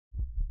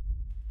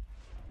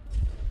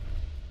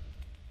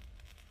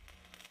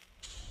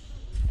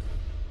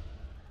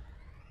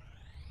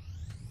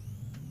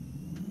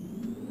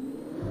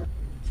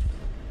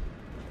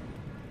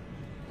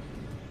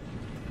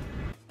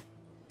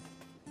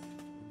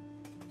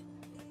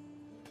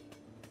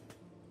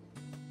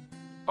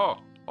Oh,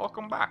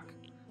 welcome back.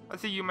 I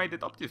see you made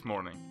it up this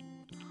morning.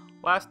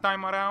 Last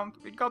time around,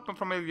 we got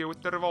familiar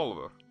with the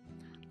revolver.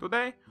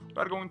 Today,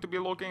 we are going to be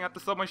looking at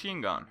the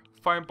submachine gun,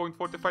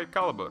 5.45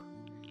 caliber.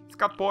 It's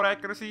got poor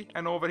accuracy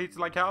and overheats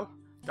like hell.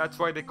 That's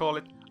why they call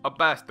it a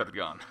bastard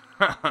gun.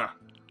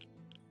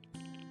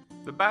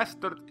 The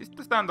bastard is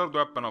the standard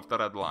weapon of the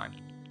Red Line,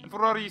 and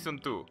for a reason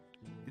too.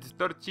 It's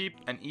dirt cheap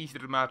and easy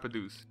to mass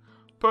produce.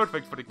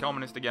 Perfect for the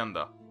communist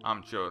agenda,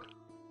 I'm sure.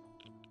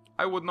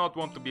 I would not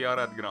want to be a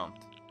Red Grunt.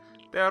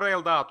 They are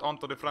railed out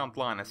onto the front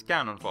line as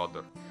cannon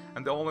fodder,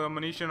 and the only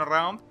ammunition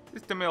around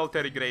is the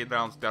military grade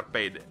rounds they are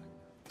paid in.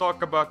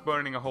 Talk about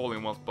burning a hole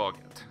in one's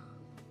pocket.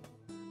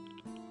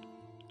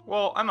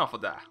 Well, enough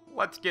of that,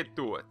 let's get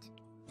to it.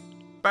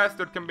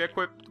 Bastard can be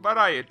equipped with a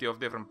variety of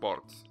different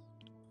parts.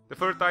 The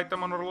first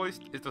item on our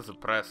list is the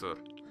suppressor,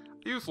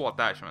 a useful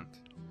attachment.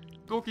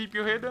 It will keep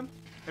you hidden,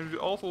 and will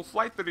also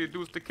slightly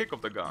reduce the kick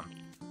of the gun.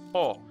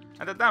 Oh,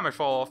 and the damage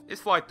fall off is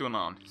slight to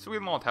none, so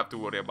we'll not have to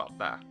worry about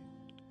that.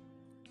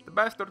 The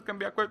bastard can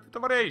be equipped with a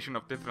variation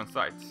of different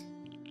sights.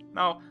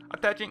 Now,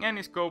 attaching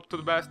any scope to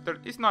the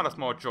bastard is not a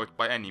small choice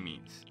by any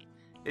means.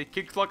 It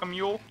kicks like a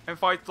mule and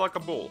fights like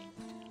a bull.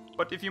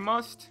 But if you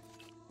must,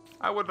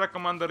 I would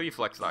recommend the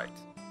reflex sight,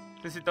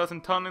 since it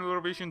doesn't tunnel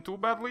your vision too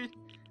badly,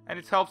 and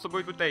it helps a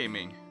bit with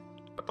aiming,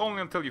 but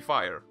only until you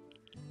fire.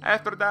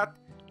 After that,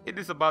 it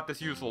is about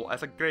as useful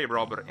as a grave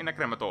robber in a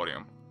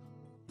crematorium.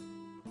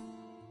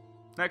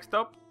 Next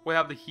up, we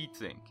have the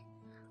heatsink.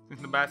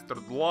 Since the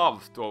bastard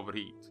loves to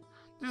overheat,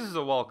 this is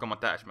a welcome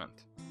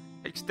attachment.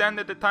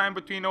 Extended the time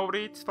between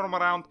overheats from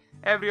around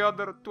every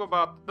other to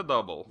about the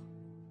double.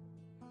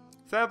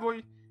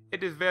 Sadly,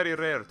 it is very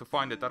rare to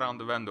find it around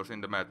the vendors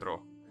in the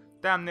metro.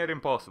 Damn near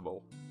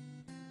impossible.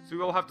 So you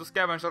will have to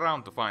scavenge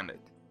around to find it.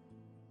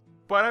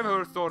 But I've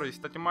heard stories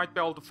that you might be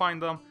able to find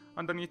them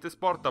underneath the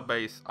Sparta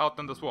base out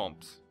in the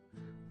swamps.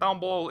 Down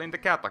below in the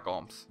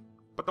catacombs.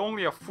 But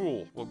only a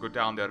fool will go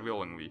down there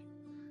willingly.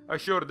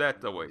 Assure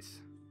that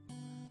always.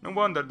 No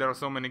wonder there are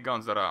so many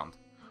guns around.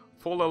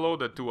 Fully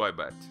loaded too, I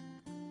bet.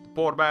 The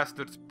poor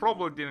bastards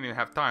probably didn't even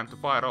have time to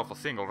fire off a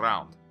single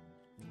round.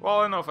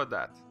 Well, enough of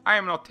that. I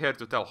am not here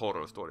to tell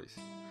horror stories.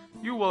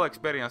 You will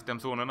experience them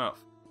soon enough,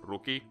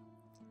 rookie.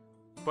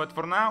 But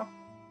for now,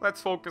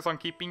 let's focus on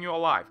keeping you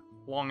alive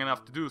long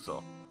enough to do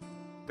so.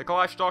 The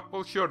Clash Talk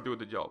will sure do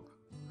the job.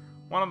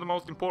 One of the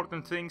most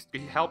important things to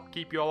help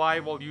keep you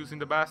alive while using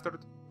the bastard?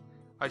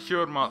 A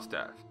sure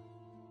must-have.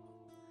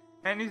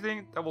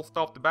 Anything that will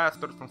stop the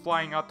bastard from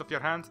flying out of your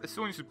hands as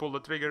soon as you pull the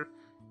trigger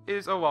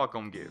is a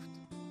welcome gift.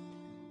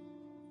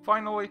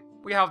 Finally,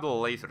 we have the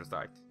laser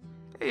sight.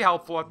 A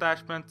helpful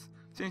attachment,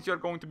 since you're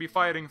going to be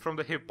firing from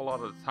the hip a lot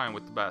of the time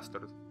with the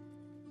bastard.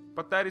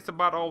 But that is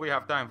about all we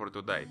have time for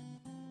today.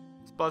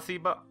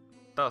 Spasiba,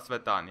 do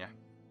svidania.